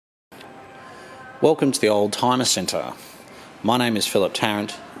Welcome to the Oldtimer Centre. My name is Philip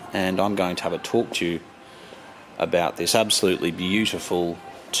Tarrant and I'm going to have a talk to you about this absolutely beautiful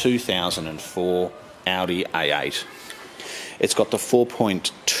 2004 Audi A8. It's got the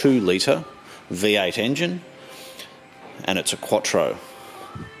 4.2 litre V8 engine and it's a Quattro.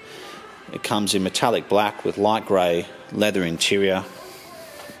 It comes in metallic black with light grey leather interior,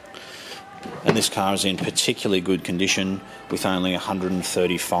 and this car is in particularly good condition with only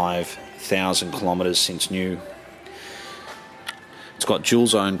 135,000 kilometres since new. It's got dual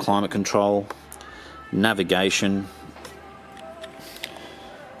zone climate control, navigation,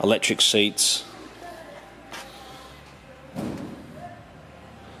 electric seats,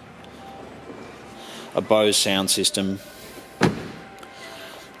 a Bose sound system,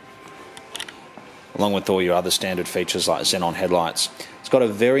 along with all your other standard features like xenon headlights. It's got a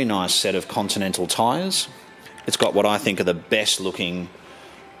very nice set of Continental tyres. It's got what I think are one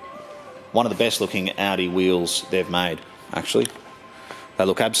of the best looking Audi wheels they've made, actually. They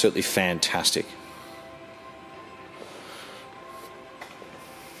look absolutely fantastic.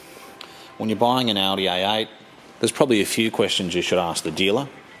 When you're buying an Audi A8, there's probably a few questions you should ask the dealer.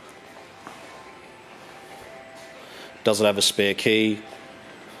 Does it have a spare key?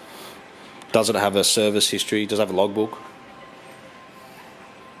 Does it have a service history? Does it have a logbook?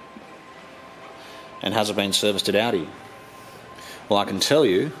 And has it been serviced at Audi? Well, I can tell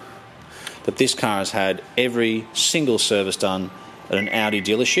you that this car has had every single service done at an Audi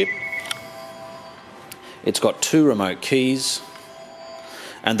dealership. It's got 2 remote keys,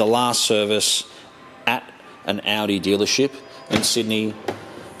 and the last service at an Audi dealership in Sydney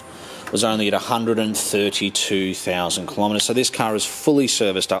was only at 132,000 kilometres. So this car is fully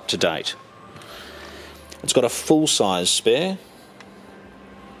serviced up to date. It's got a full-size spare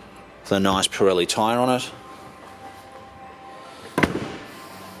with a nice Pirelli tyre on it.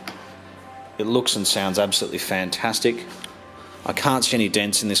 It looks and sounds absolutely fantastic. I can't see any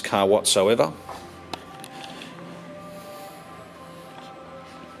dents in this car whatsoever.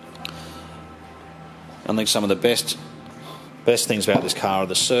 I think some of the best things about this car are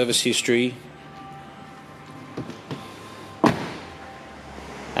the service history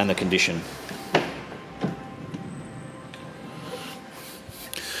and the condition.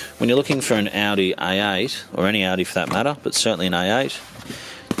 When you're looking for an Audi A8, or any Audi for that matter, but certainly an A8,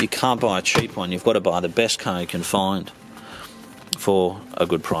 you can't buy a cheap one. You've got to buy the best car you can find for a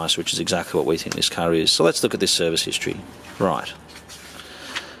good price, which is exactly what we think this car is. So let's look at this service history. Right.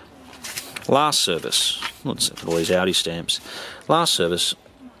 Last service. Let's look at all these Audi stamps. Last service,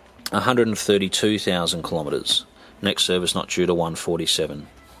 132,000 kilometres. Next service not due to 147.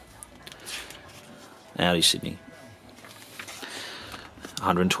 Audi Sydney.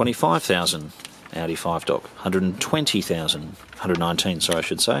 125,000, Audi 5-Dock, 120,000, 119, sorry, I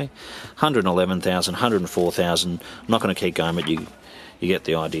should say, 111,000, 104,000. I'm not going to keep going, but you get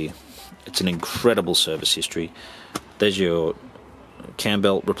the idea. It's an incredible service history. There's your cam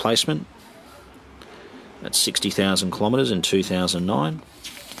belt replacement at 60,000 kilometres in 2009.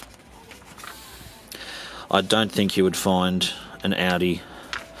 I don't think you would find an Audi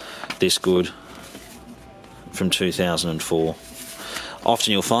this good from 2004.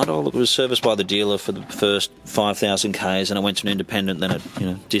 Often you'll find, oh look, it was serviced by the dealer for the first 5,000 Ks and it went to an independent, then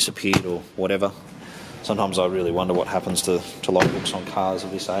it disappeared or whatever. Sometimes I really wonder what happens to logbooks on cars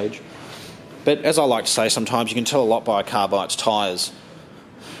of this age. But as I like to say, sometimes you can tell a lot by a car by its tyres.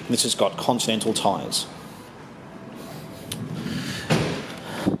 And this has got Continental tyres.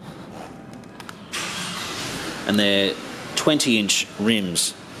 And they're 20-inch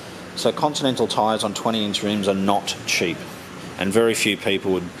rims. So Continental tyres on 20-inch rims are not cheap. And very few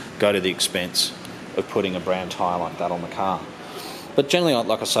people would go to the expense of putting a brand tyre like that on the car. But generally,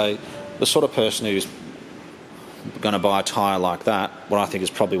 like I say, the sort of person who's going to buy a tyre like that, what I think is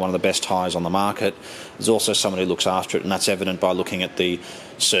probably one of the best tyres on the market, is also someone who looks after it, and that's evident by looking at the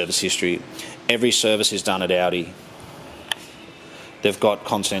service history. Every service is done at Audi. They've got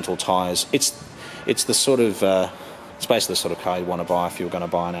Continental tyres. It's the sort of it's basically the sort of car you want to buy if you're going to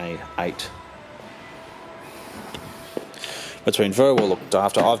buy an A8. It's been very well looked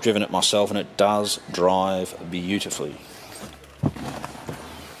after. I've driven it myself and it does drive beautifully.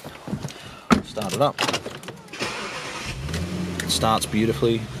 Start it up. It starts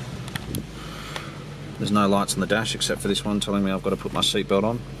beautifully. There's no lights on the dash except for this one telling me I've got to put my seatbelt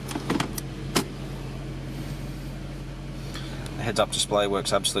on. The heads-up display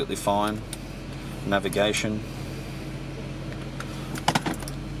works absolutely fine. Navigation.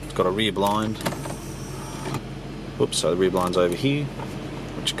 It's got a rear blind. Oops, so the rear blind's over here,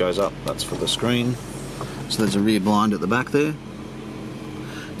 which goes up, that's for the screen. So there's a rear blind at the back there.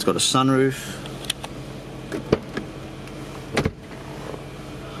 It's got a sunroof.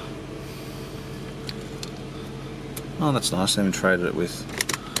 Oh, that's nice. They even traded it with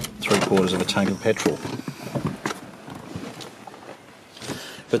 3/4 of a tank of petrol.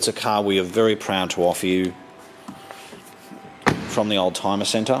 But it's a car we are very proud to offer you from the Oldtimer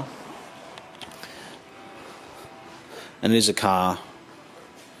Centre. And it is a car,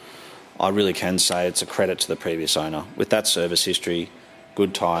 I really can say it's a credit to the previous owner. With that service history,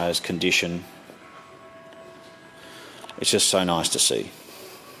 good tyres, condition, it's just so nice to see.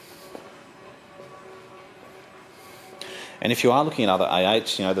 And if you are looking at other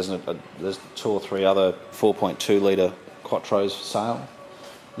A8s, you know, there's 2 or 3 other 4.2 litre Quattros for sale.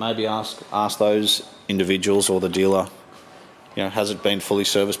 Maybe ask those individuals or the dealer, you know, has it been fully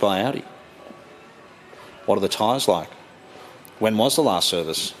serviced by Audi? What are the tyres like? When was the last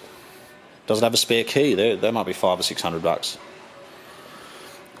service? Does it have a spare key? There might be $500 or $600.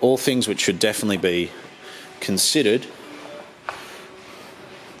 All things which should definitely be considered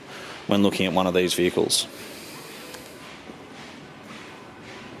when looking at one of these vehicles.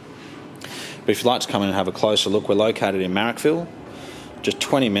 But if you'd like to come in and have a closer look, we're located in Marrickville, just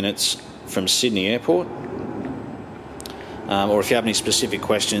 20 minutes from Sydney Airport. Or if you have any specific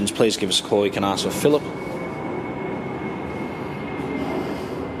questions, please give us a call. You can ask for Philip.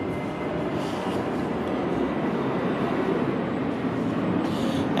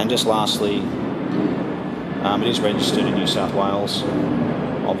 And just lastly, it is registered in New South Wales,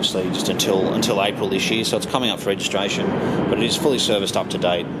 obviously just until April this year, so it's coming up for registration, but it is fully serviced up to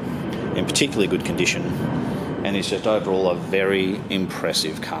date, in particularly good condition, and it's just overall a very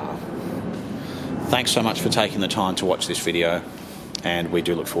impressive car. Thanks so much for taking the time to watch this video, and we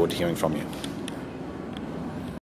do look forward to hearing from you.